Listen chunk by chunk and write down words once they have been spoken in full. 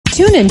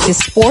Tune into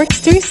Sports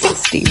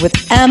 360 with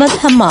Ahmed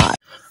Hamad.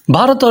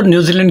 Bharat और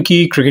New Zealand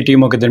की cricket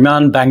टीमों के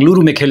दरमियान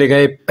बेंगलुरु में खेले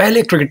गए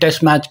पहले क्रिकेट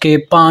टेस्ट मैच के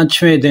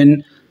 5वें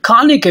दिन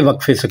खाने के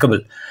वक्फे से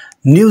कबल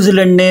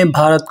न्यूजीलैंड ने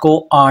भारत को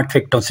 8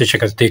 विकेटों से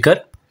शिकस्त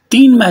देकर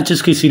 3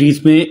 मैचेस की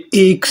सीरीज में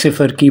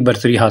 1-0 की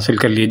बढ़तरी हासिल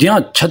कर ली। जी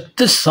हाँ,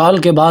 36 साल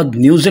के बाद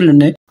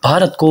न्यूजीलैंड ने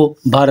भारत को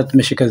भारत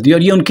में शिकस्त दी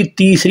और ये उनकी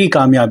तीसरी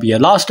कामयाबी है।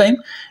 Last time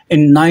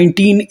in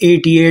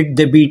 1988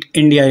 they beat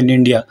India in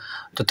India.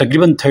 तो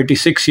तकरीबन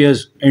 36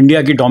 इयर्स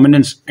इंडिया की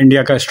डोमिनेंस,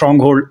 इंडिया का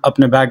स्ट्रॉन्ग होल्ड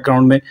अपने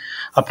बैकग्राउंड में,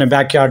 अपने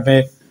बैकयार्ड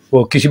में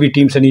वो किसी भी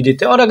टीम से नहीं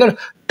जीते। और अगर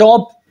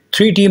टॉप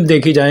 3 टीम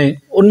देखी जाए,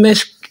 उनमें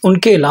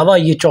उनके अलावा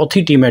ये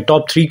चौथी टीम है,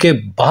 टॉप 3 के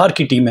बाहर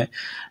की टीम है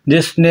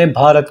जिसने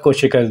भारत को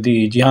शिकस्त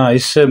दी। जी हाँ,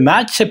 इस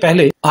मैच से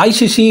पहले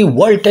आईसीसी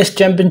वर्ल्ड टेस्ट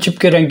चैंपियनशिप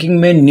के रैंकिंग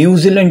में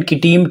न्यूजीलैंड की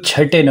टीम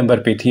 6ठे नंबर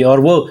पे थी और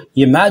वो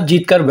ये मैच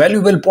जीतकर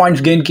वैल्यूएबल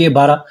पॉइंट्स गेन किए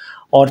 12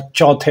 और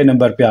 4थे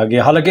नंबर पे आ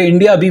गया। हालांकि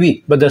इंडिया अभी भी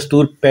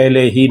बदस्तूर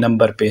पहले ही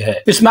नंबर पे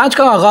है। इस मैच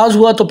का आगाज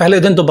हुआ तो पहले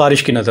दिन तो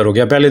बारिश की नजर हो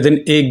गया, पहले दिन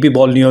एक भी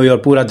बॉल नहीं हुई और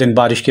पूरा दिन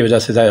बारिश की वजह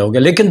से जाया हो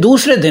गया। लेकिन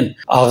दूसरे दिन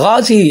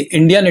आगाज ही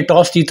इंडिया ने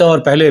टॉस जीता और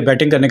पहले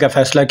बैटिंग करने का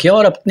फैसला किया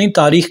और अपनी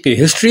तारीख की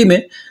हिस्ट्री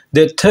में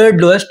द 3rd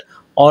लोएस्ट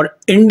और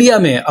इंडिया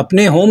में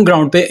अपने होम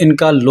ग्राउंड पे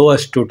इनका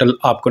लोएस्ट टोटल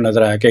आपको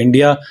नजर आया कि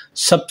इंडिया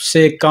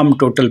सबसे कम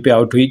टोटल पे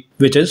आउट हुई,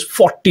 विच इज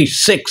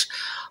 46।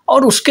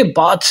 और उसके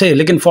बाद से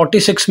लेकिन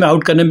 46 में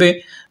आउट करने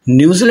में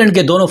न्यूजीलैंड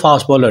के दोनों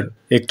फास्ट बॉलर,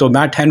 एक तो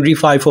मैट हेनरी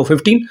 5 for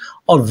 15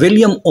 और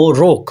विलियम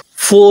ओरोक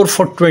 4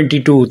 for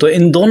 22, तो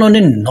इन दोनों ने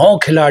 9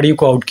 खिलाड़ियों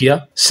को आउट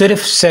किया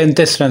सिर्फ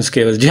 37 रन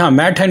के एवज। जी हाँ,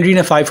 मैट हेनरी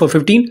ने 5 for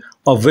 15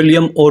 और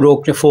विलियम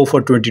ओरोक ने 4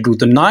 for 22,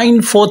 तो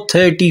 9 for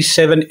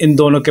 37 इन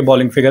दोनों के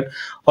बॉलिंग फिगर।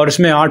 और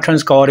इसमें 8 रन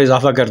का और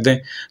इजाफा कर दें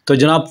तो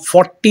जनाब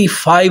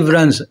 45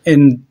 रन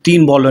इन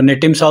 3 बॉलर ने,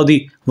 टिम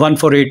साउदी 1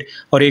 for 8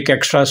 और एक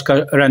एक्स्ट्रा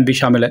का रन भी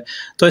शामिल है।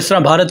 तो इस तरह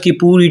भारत की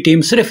पूरी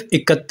टीम सिर्फ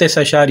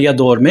 31.2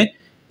 ओवर में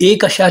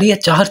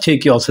 1.46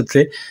 की औसत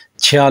से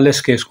 46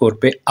 के स्कोर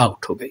पे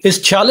आउट हो गई।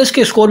 इस 46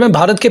 के स्कोर में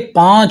भारत के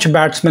 5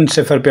 बैट्समैन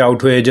 0 पे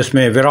आउट हुए,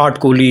 जिसमें विराट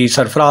कोहली,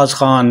 सरफराज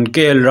खान,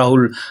 केएल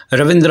राहुल,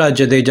 रविंद्र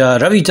जडेजा,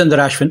 रविचंद्र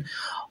अश्विन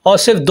और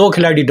सिर्फ 2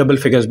 खिलाड़ी डबल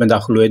फिगर्स में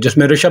दाखिल हुए,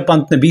 जिसमें ऋषभ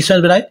पंत ने 20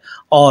 रन बनाए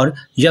और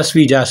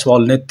यशस्वी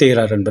जायसवाल ने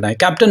 13 रन बनाए।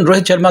 कैप्टन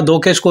रोहित शर्मा 2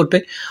 के स्कोर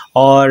पे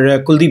और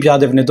कुलदीप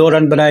यादव ने 2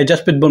 रन बनाए,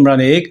 जसप्रीत बुमराह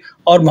ने 1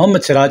 और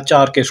मोहम्मद सिराज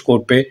 4 के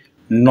स्कोर पे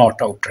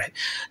नॉट आउट रहे।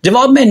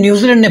 जवाब में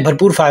न्यूजीलैंड ने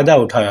भरपूर फायदा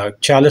उठाया।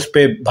 46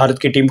 पे भारत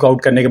की टीम को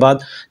आउट करने के बाद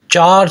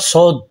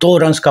 402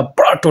 रन का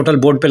बड़ा टोटल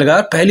बोर्ड पे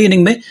लगाया। पहली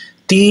इनिंग में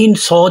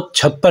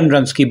 356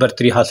 रन की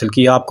बढ़तरी हासिल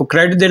की। आपको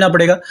क्रेडिट देना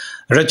पड़ेगा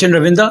रचिन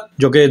रविंद्रा,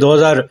 जो कि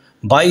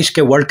 2022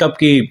 के वर्ल्ड कप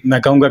की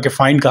मैं कहूँगा कि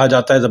फाइन कहा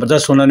जाता है,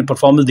 ज़बरदस्त उन्होंने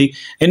performance the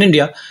in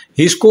India.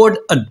 He scored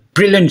a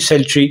brilliant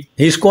century.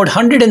 He scored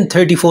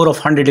 134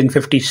 of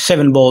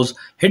 157 balls,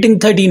 hitting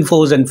 13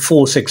 fours and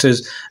 4 sixes,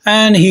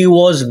 and he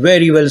was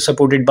very well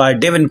supported by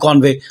Devon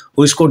Conway,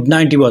 who scored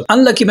 90 balls.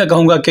 Unlucky मैं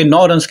कहूँगा कि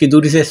 9 run की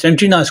दूरी से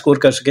century ना score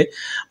कर सके,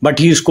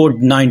 but he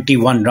scored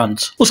 91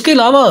 runs. उसके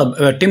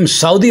अलावा Tim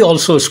Southee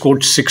also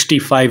scored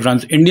 65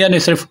 runs. India ने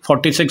सिर्फ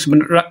 46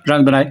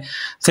 रन बनाए।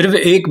 सिर्फ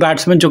एक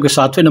बैट्समैन जो कि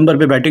 7वें नंबर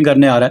पे बैटिंग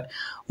करने आ रहा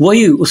है,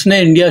 वही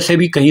उसने इंडिया से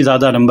भी कहीं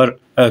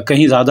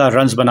ज़्यादा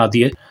रन्स बना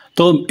दिए।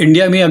 तो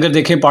इंडिया में अगर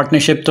देखें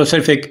पार्टनरशिप तो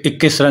सिर्फ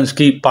 21 रन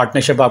की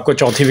पार्टनरशिप आपको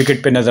चौथी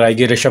विकेट पे नजर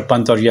आएगी, ऋषभ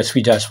पंत और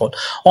यशस्वी Jaiswal.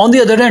 On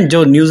the other hand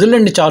जो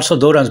न्यूजीलैंड ने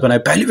 402 रन बनाए,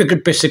 पहली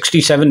विकेट पे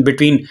 67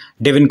 between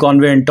Devon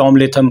Conway and Tom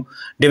Latham.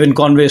 Devon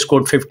Conway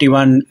scored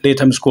 51,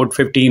 Latham scored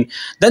 15।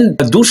 Then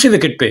दूसरी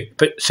विकेट पे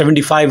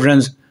 75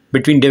 run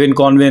between Devon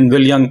Conway and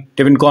will young.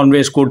 Devon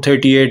Conway scored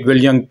 38,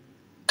 will young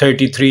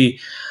 33।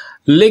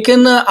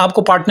 लेकिन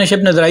आपको partnership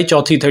नजर आई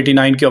चौथी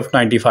 39 की of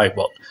 95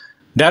 ball,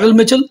 Daryl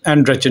Mitchell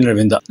and Rachin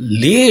Ravindra.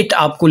 Late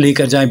आपको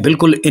लेकर जाएं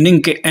बिल्कुल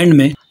इनिंग के एंड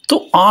में तो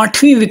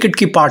 8वीं विकेट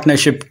की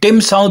पार्टनरशिप टिम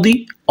साउदी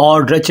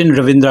और रचिन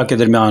रविंद्रा के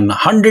दरमियान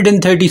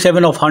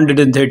 137 of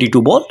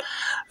 132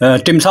 ball.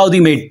 Tim Southee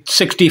made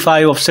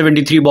 65 of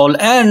 73 ball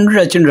and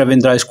Rachin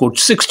Ravindra scored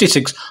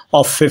 66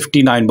 of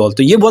 59 ball.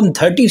 तो ये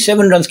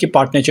 137 रन की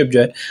पार्टनरशिप जो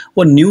है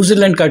वो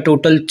न्यूजीलैंड का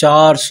टोटल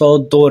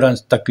 402 रन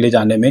तक ले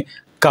जाने में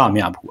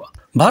कामयाब हुआ।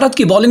 भारत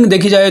की बॉलिंग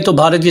देखी जाए तो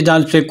भारत की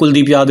जांच से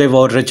कुलदीप यादव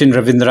और रचिन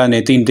रविंद्रा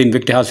ने 3-3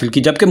 विकेट हासिल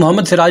की, जबकि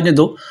मोहम्मद सिराज ने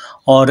 2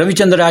 और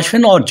रविचंद्र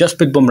अश्विन और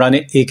जसप्रीत बुमराह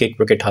ने 1-1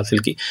 विकेट हासिल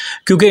की।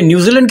 क्योंकि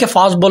न्यूजीलैंड के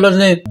फास्ट बॉलर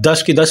ने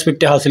 10 की 10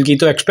 विकेटें हासिल की,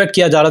 तो एक्सपेक्ट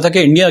किया जा रहा था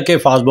कि इंडिया के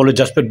फास्ट बॉलर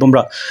जसप्रीत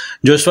बुमराह,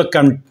 जो इस वक्त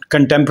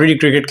कंटेम्प्रेरी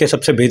क्रिकेट के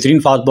सबसे बेहतरीन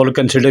फास्ट बॉलर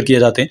कंसिडर किए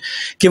जाते हैं,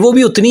 कि वो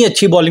भी उतनी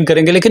अच्छी बॉलिंग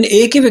करेंगे, लेकिन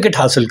 1 ही विकेट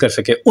हासिल कर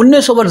सके।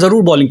 19 ओवर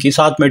जरूर बॉलिंग की,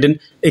 7 मेडन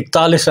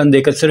 41 रन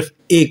देकर सिर्फ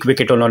 1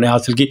 विकेट उन्होंने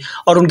हासिल की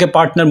और उनके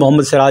पार्टनर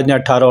मोहम्मद सिराज ने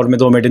 18 ओवर में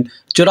 2 मेडन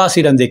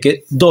 84 रन देके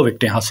 2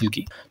 विकेटें हासिल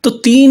की। तो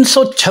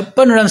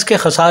 356 रन के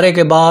खसारे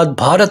के बाद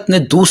भारत ने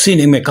दूसरी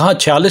इनिंग में, कहा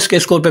 46 के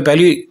स्कोर पे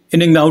पहली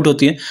इनिंग में आउट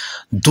होती है,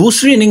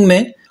 दूसरी इनिंग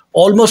में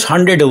ऑलमोस्ट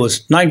 100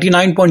 ओवर्स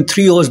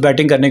 99.3 ओवर्स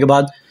बैटिंग करने के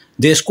बाद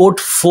they scored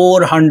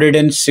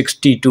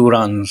 462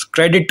 runs.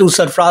 Credit to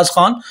Sarfraz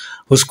Khan,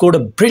 who scored a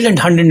brilliant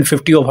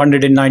 150 of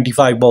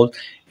 195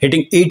 balls,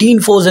 hitting 18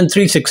 fours and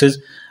 3 sixes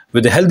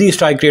with a healthy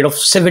strike rate of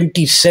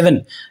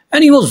 77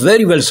 and he was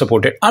very well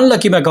supported.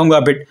 Unlucky मैं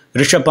कहूँगा bit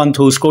Rishabh Pant,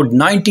 who scored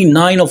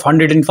 99 of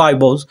 105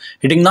 balls,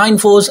 hitting 9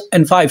 fours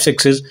and 5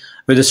 sixes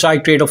with a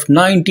strike rate of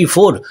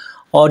 94.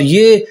 और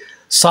ये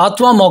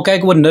 7वां मौका है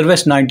कि वो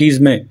nervous 90s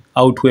में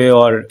out हुए,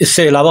 और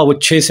इससे अलावा वो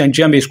 6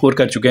 सेंचुरियां भी स्कोर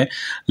कर चुके हैं,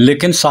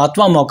 लेकिन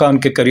 7वां मौका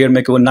उनके करियर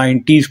में कि वो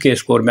 90s के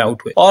स्कोर में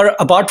आउट हुए. और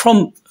apart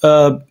from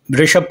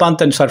Rishabh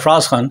Pant and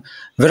Sarfaraz Khan,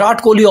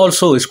 Virat Kohli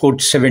also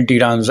scored 70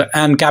 runs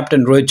and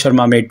captain Rohit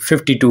Sharma made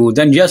 52.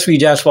 Then Yashasvi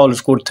Jaiswal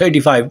scored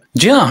 35.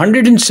 जी हाँ,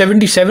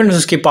 177 रन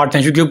की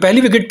पार्टनरशिप, क्योंकि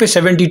पहली विकेट पे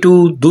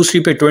 72, दूसरी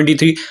पे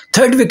 23,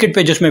 थर्ड विकेट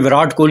पे जिसमें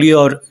विराट कोहली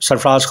और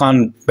सरफराज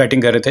खान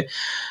बैटिंग कर रहे थे,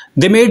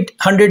 they made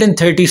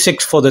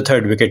 136 for the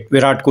third wicket.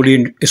 Virat Kohli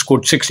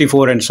scored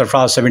 64 and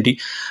Sarfaraz 70.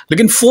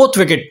 लेकिन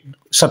fourth wicket,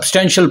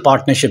 substantial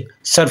partnership,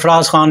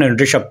 Sarfaraz Khan and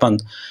Rishabh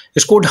Pant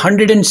scored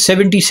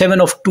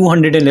 177 of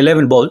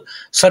 211 balls.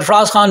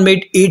 Sarfaraz Khan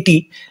made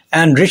 80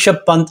 and Rishabh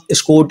Pant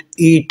scored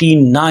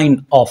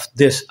 89 of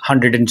this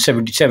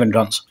 177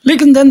 runs.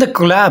 लेकिन then the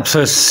collapse,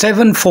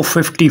 7 for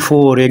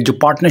 54, एक जो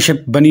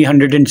partnership बनी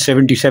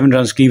 177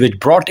 runs की, which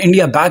brought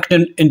India back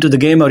into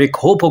the game, और एक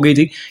hope हो गई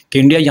थी कि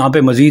इंडिया यहाँ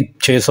पे मजीद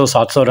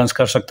 600-700 runs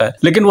कर सकता है.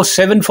 लेकिन वो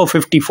 7 for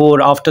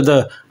 54 after the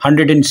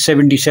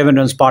 177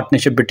 runs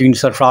partnership between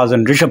Sarfaraz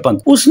and Rishabh Pant,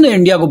 उसने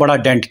इंडिया को बड़ा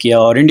डेंट किया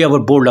और India were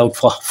bold out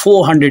for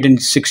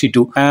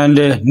 462 and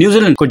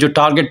New Zealand को जो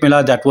टारगेट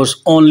मिला that was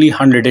only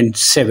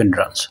 107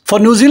 runs.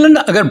 For New Zealand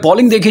अगर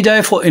बॉलिंग देखी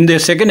जाए for in the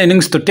second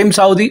innings, तो Tim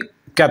Southee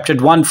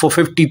captured 1 for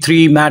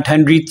 53, Matt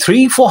Henry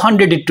 3 for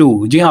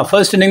 102. जी हाँ,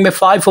 फर्स्ट इनिंग में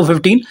 5 for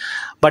 15,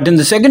 but in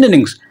the second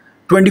innings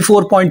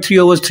 24.3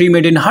 overs, 3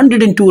 made in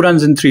 102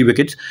 runs and 3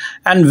 wickets.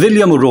 And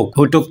William O'Rourke,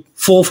 who took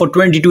 4 for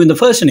 22 in the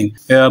first inning,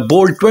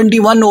 bowled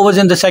 21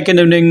 overs in the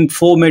second inning,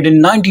 4 made in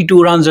 92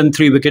 runs and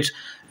 3 wickets.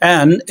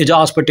 And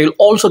Ijaz Patel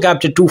also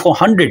captured 2 for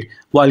 100,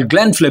 while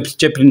Glenn Phillips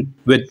chipped in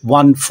with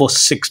 1 for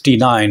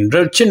 69.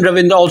 Rachin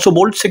Ravindra also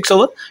bowled 6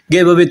 overs,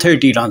 gave away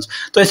 30 runs.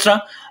 तो इस तरह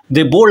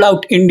they bowled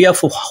out India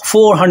for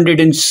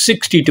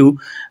 462,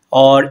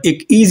 और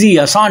एक easy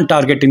आसान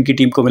target इनकी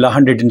team को मिला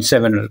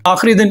 107 run.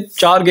 आखिरी दिन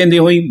 4 गेंदें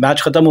हुई,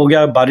 मैच खत्म हो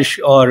गया बारिश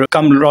और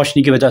कम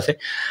रोशनी की वजह से.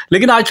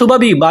 लेकिन आज सुबह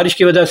भी बारिश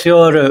की वजह से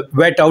और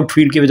वेट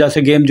आउटफील्ड की वजह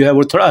से गेम जो है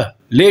वो थोड़ा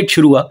लेट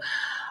शुरू हुआ,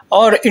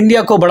 और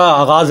इंडिया को बड़ा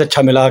आगाज़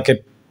अच्छा मिला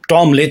कि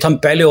टॉम लेथम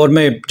पहले ओवर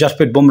में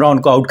जसप्रीत बुमराह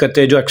उनको आउट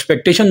करते हैं. जो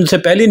एक्सपेक्टेशन उनसे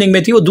पहली इनिंग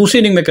में थी वो दूसरी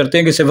इनिंग में करते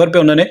हैं कि सिवर पे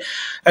उन्होंने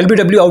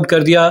एलबीडब्ल्यू आउट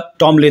कर दिया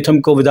टॉम लेथम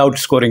को विदाउट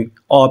स्कोरिंग,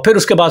 और फिर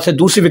उसके बाद से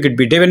दूसरी विकेट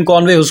भी Devon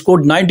Conway who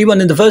scored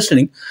 91 in the first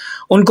inning,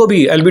 उनको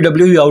भी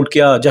एलबीडब्ल्यू ही आउट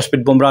किया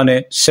जसप्रीत बुमराह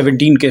ने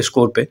 17 के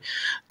स्कोर पे.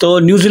 तो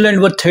न्यूजीलैंड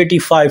वर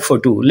 35 for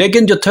 2.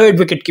 लेकिन जो थर्ड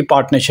विकेट की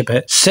पार्टनरशिप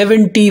है,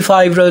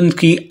 75 रन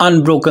की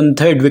unbroken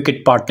third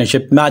wicket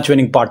partnership, match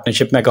winning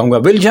partnership मैं कहूँगा.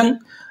 विलजंग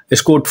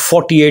scored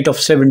 48 of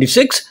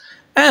 76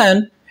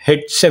 and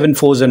hit 7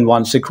 fours and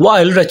 1 6,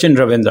 while Rachin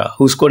Ravindra,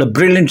 who scored a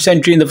brilliant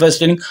century in the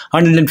first inning,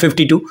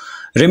 152,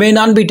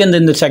 remained unbeaten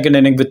in the second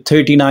inning with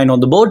 39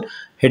 on the board,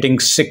 hitting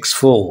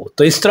 6-4.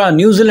 तो इस तरह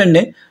New Zealand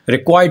ने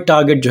required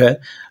target जो है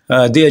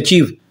they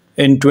achieved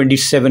in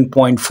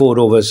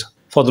 27.4 overs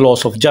for the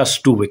loss of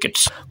just 2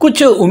 wickets.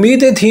 कुछ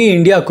उम्मीदें थी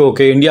India को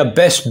कि इंडिया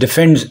बेस्ट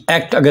डिफेंस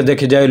एक्ट अगर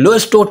देखे जाए,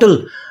 lowest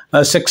total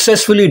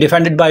successfully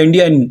defended by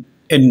India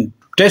in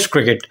Test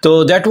cricket. So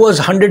that was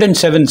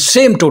 107,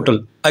 same total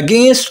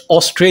against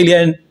Australia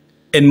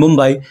in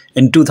Mumbai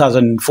in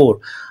 2004.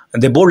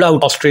 They bowled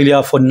out Australia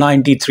for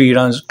 93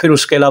 runs. फिर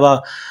उसके अलावा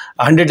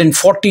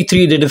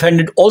 143 they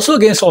defended also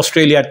against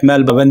Australia at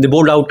Melbourne when they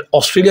bowled out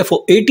Australia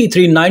for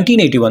 83 in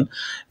 1981.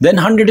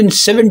 Then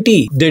 170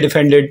 they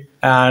defended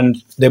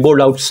and they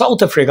bowled out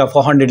South Africa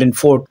for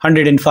 104,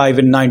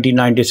 105 in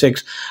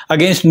 1996.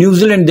 Against New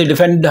Zealand they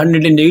defended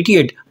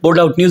 188,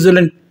 bowled out New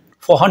Zealand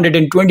for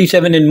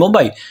 127 in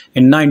Mumbai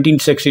in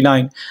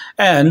 1969,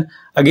 and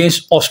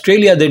against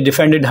Australia they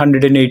defended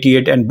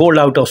 188 and bowled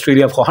out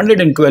Australia for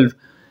 112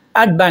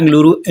 at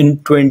Bengaluru in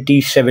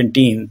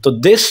 2017. So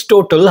this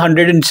total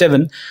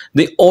 107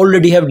 they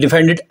already have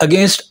defended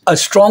against a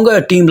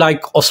stronger team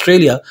like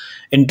Australia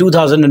in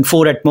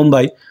 2004 at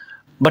Mumbai,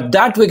 but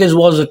that wicket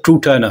was a true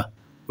turner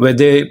where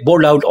they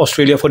bowled out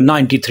Australia for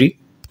 93.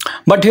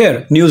 But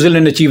here, New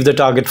Zealand achieved the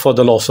target for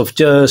the loss of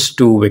just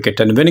 2 wickets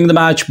and winning the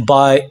match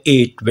by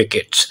 8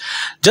 wickets.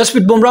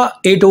 Jasprit Bumrah,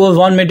 8 overs,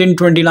 1 made in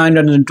 29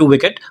 runs and 2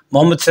 wickets.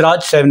 Mohammad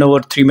Siraj, 7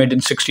 overs, 3 made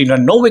in 16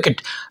 runs, no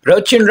wicket.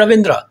 Rachin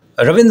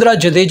Ravindra,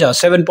 Jadeja,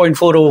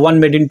 7.4 over, 1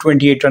 made in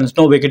 28 runs,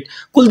 no wicket.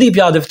 Kuldeep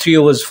Yadav, 3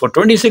 overs for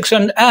 26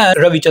 runs, and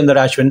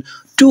Ravichandran Ashwin,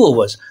 2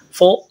 overs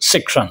for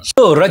 6 runs.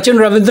 So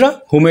Rachin Ravindra,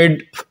 who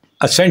made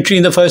a century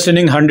in the first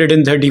inning,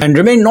 130, and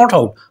remained not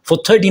out for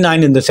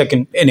 39 in the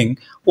second inning,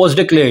 was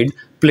declared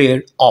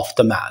player of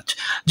the match.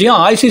 जी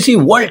हाँ, ICC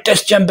World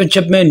Test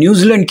Championship में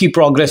New Zealand की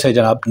progress है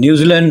जनाब.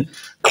 New Zealand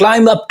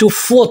climb up to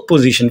 4th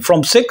position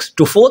from 6th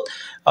to 4th,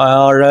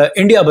 और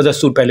India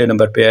बदस्तूर पहले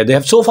number पे है. They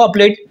have so far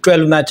played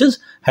 12 matches,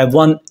 have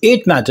won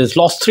 8 matches,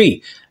 lost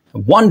 3,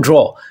 one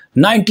draw,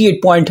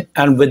 98 point,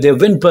 and with their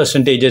win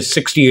percentage is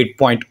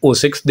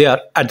 68.06, they are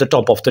at the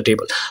top of the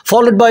table.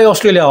 Followed by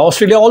Australia.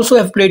 Australia also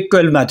have played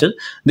 12 matches.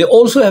 They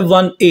also have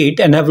won 8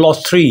 and have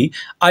lost 3,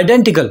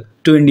 identical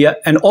to India,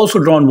 and also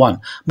drawn 1.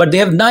 But they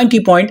have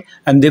 90 point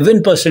and their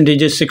win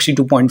percentage is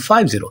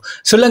 62.50.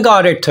 Sri Lanka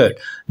are at third.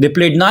 They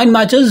played 9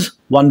 matches,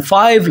 won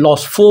 5,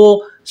 lost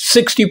 4,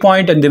 60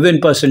 point, and the win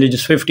percentage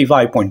is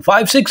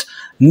 55.56.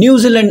 New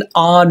Zealand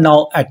are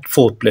now at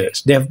fourth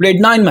place. They have played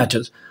 9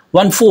 matches,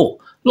 won 4,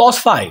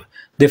 lost 5.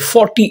 They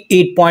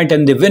 48 point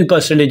and the win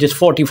percentage is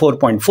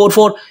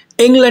 44.44.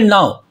 England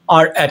now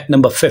are at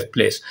number 5th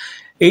place.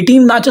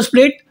 18 matches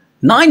played,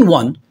 9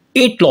 won,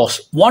 8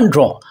 lost, 1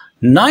 draw.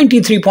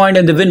 93 point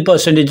and the win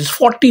percentage is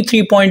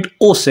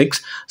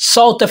 43.06.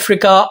 South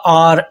Africa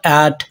are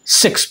at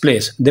 6th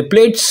place. They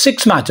played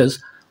 6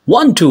 matches,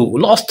 won 2,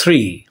 lost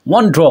 3,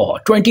 1 draw,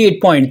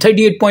 28 point,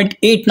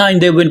 38.89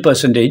 their win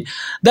percentage.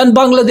 Then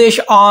Bangladesh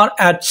are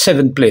at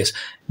 7th place.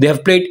 They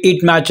have played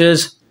 8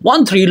 matches,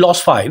 won 3,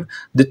 lost 5,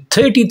 the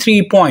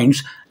 33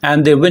 points,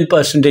 and their win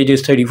percentage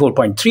is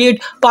 34.38.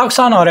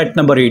 Pakistan are at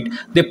number 8.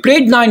 They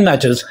played 9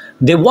 matches,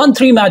 they won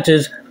 3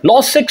 matches,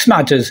 lost 6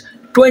 matches,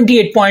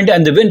 28 point,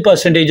 and the win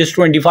percentage is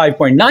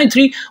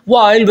 25.93,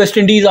 while West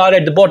Indies are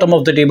at the bottom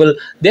of the table.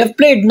 They have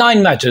played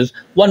 9 matches,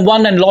 won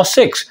 1 and lost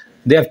 6.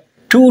 They have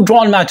 2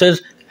 drawn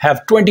matches,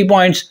 have 20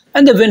 points,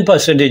 and the win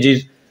percentage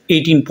is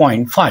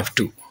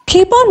 18.52.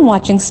 Keep on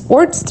watching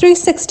Sports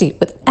 360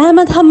 with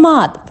Ahmed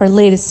Hamad for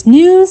latest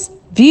news,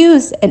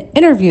 views, and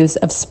interviews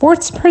of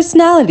sports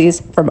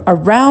personalities from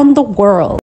around the world.